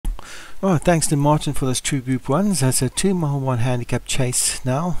Well, thanks to Martin for those true group ones. That's a 2 mile 1 handicap chase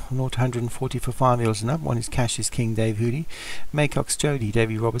now. 0 to 140 for 5 years and up. One is Cassius King, Dave Hooley. Maycox Jody,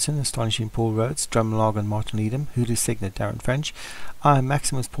 Davy Robertson. Astonishing, Paul Rhodes. Drumlog and Martin Leadham. Hoodoo Signet, Darren French. I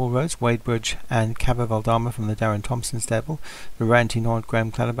Maximus, Paul Rhodes. Wade Bridge and Cabo Valdama from the Darren Thompson stable. The Rantinant,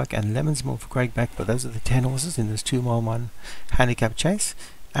 Graham Clutterbuck and Lemons More for Craig Beck. But those are the 10 horses in this 2 mile 1 handicap chase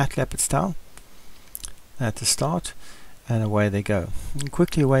at Leopardstown at the start. And away they go. And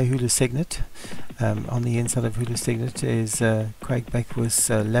quickly away, Hula Signet. On the inside of Hula Signet is Craig Beckwith's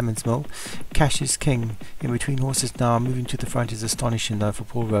Lemons Mill. Cassius King in between horses now. Moving to the front is Astonishing though for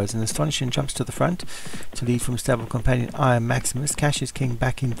Paul Rhodes. And Astonishing jumps to the front to lead from stable companion Iron Maximus. Cassius King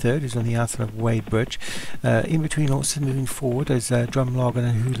back in third, who's on the outside of Wade Bridge. In between horses moving forward is Drumlog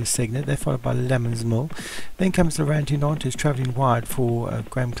and Hula Signet. They're followed by Lemons Mill. Then comes the Rantinant, who's travelling wide for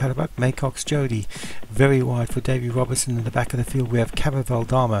Graham Clutterbuck. Maycox Jody very wide for Davy Robertson. In the back of the field we have Cabo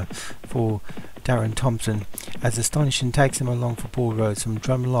Valdama for Darren Thompson, as Astonishing takes him along for Paul Rhodes from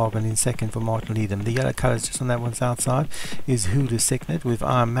Drumlog, and in second for Martin Leadham. The yellow colours just on that one's outside is Hula Signet with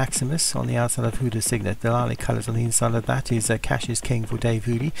Iron Maximus on the outside of Hula Signet. The lilac colours on the inside of that is Cassius King for Dave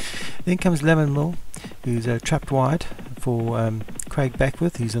Hooley. Then comes Lemon Mill, who's trapped wide for Craig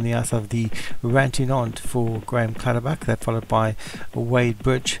Beckwith, who's on the outside of the Rantinant for Graham Clutterbuck. They're followed by Wade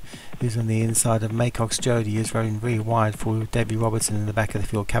Bridge, who's on the inside of Maycox Jody, is running very wide for Davy Robertson. In the back of the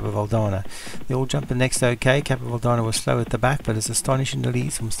field, Cabo Valdana. They all jump the next OK. Cabo Valdana was slow at the back, but it's Astonishing the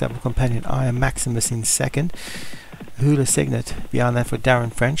lead from stable companion Iron Maximus in second. Hula Signet behind that for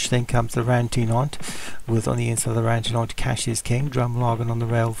Darren French. Then comes the Rantinant with on the inside of the Rantinant Cassius King. Drumlog on the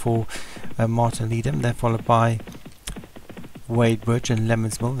rail for Martin Leadham. They're followed by Wade Bridge and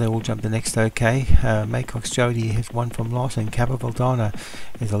Lemons Mill. They all jump the next OK. Maycox Jody has one from last, and Cabo Valdana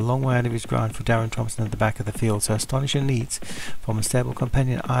is a long way out of his ground for Darren Thompson at the back of the field. So Astonishing leads from a stable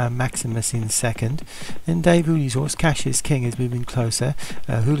companion Iron Maximus in second. Then Dave Hooley's horse Cassius King is moving closer.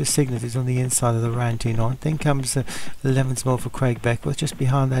 Hula Signet is on the inside of the Rantinant. Then comes Lemons Mill for Craig Beckwith. Just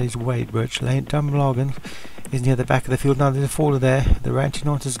behind that is Wade Bridge. Drumlogan is near the back of the field. Now there's a faller there. The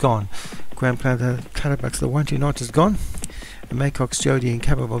Rantinant is gone. Graham Clutterbuck's the Rantinant is gone. Maycox Jody and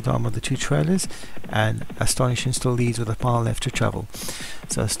Cabo Valdama are the two trailers, and Astonishing still leads with a mile left to travel.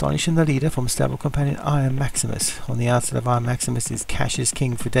 So Astonishing the leader from stable companion Iron Maximus. On the outside of Iron Maximus is Cassius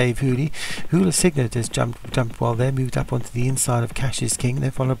King for Dave Hooley. Hula Signet has jumped well there, moved up onto the inside of Cassius King.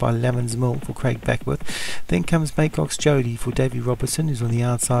 They're followed by Lemons Mill for Craig Beckwith. Then comes Maycox Jody for Davy Robertson, who's on the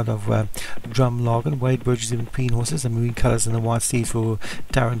outside of Drumlog, and Wade Bridge is in between horses. The marine colours and the white steeds for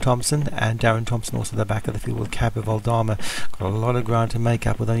Darren Thompson, and Darren Thompson also at the back of the field with Cabo Valdama. Got a lot of ground to make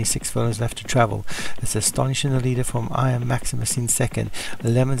up with only 6 furlongs left to travel. It's Astonishing the leader from Iron Maximus in second.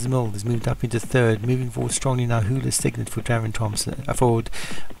 Lemons Mill has moved up into third, moving forward strongly now. Hula Signet for Darren Thompson, for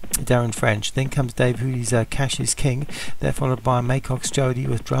Darren French. Then comes Dave Hooley's Cassius King. They're followed by Maycox Jody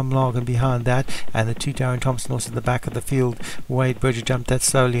with Drumlog, and behind that, and the two Darren Thompson also at the back of the field. Wade Bridger jumped that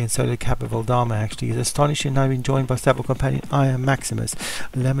slowly, and so did Cabo Valdama actually. It's Astonishing now being joined by stable companion Iron Maximus.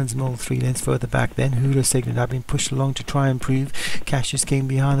 Lemons Mill 3 lengths further back. Then Hula Signet now being pushed along to try and improve. Cassius King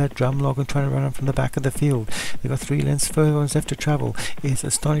behind that. Drumlog and trying to run up from the back of the field. They've got 3 lengths furlongs left to travel. It's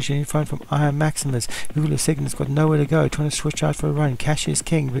Astonishing in front from Iron Maximus. Hula Signet's got nowhere to go, trying to switch out for a run. Cassius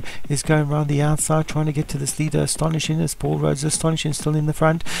King is going around the outside, trying to get to this leader. Astonishing as Paul Rhodes. Astonishing still in the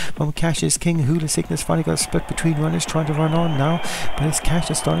front from Cassius King. Hula Signet's finally got a split between runners, trying to run on now, but it's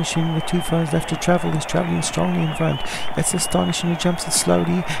Astonishing with 2 furlongs left to travel. He's travelling strongly in front. It's Astonishing who jumps it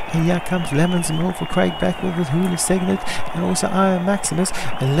slowly, and here comes Lemons Mill for Craig Beckwith with Hula Signet and also Iron Maximus.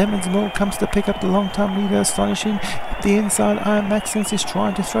 And Lemons Mill comes to pick up the long-time leader Astonishing. Up the inside, Iron Maximus is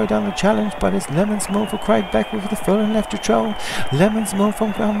trying to throw down the challenge, but it's Lemons Mill for Craig Beckwith with a furlong left to travel. Lemons Mill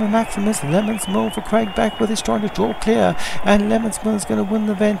from Iron Maximus. Lemons Mill for Craig Beckwith is trying to draw clear, and Lemons Mill is going to win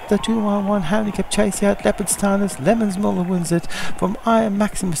the event. The 2-1 handicap chase here at Leopardstown is Lemons Mill who wins it from Iron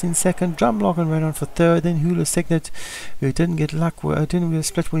Maximus in second. Drumlog and ran on for third. Then Hula Signet, who didn't get luck, didn't really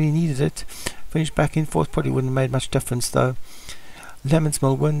split when he needed it, finished back in fourth. Probably wouldn't have made much difference though. Lemons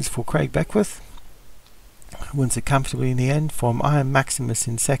Mill wins for Craig Beckwith. Wins it comfortably in the end from Iron Maximus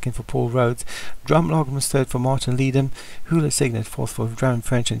in second for Paul Rhodes. Drumlog was third for Martin Leadham. Hula Signet fourth for Darren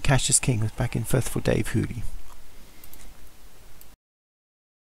French, and Cassius King was back in fifth for Dave Hooley.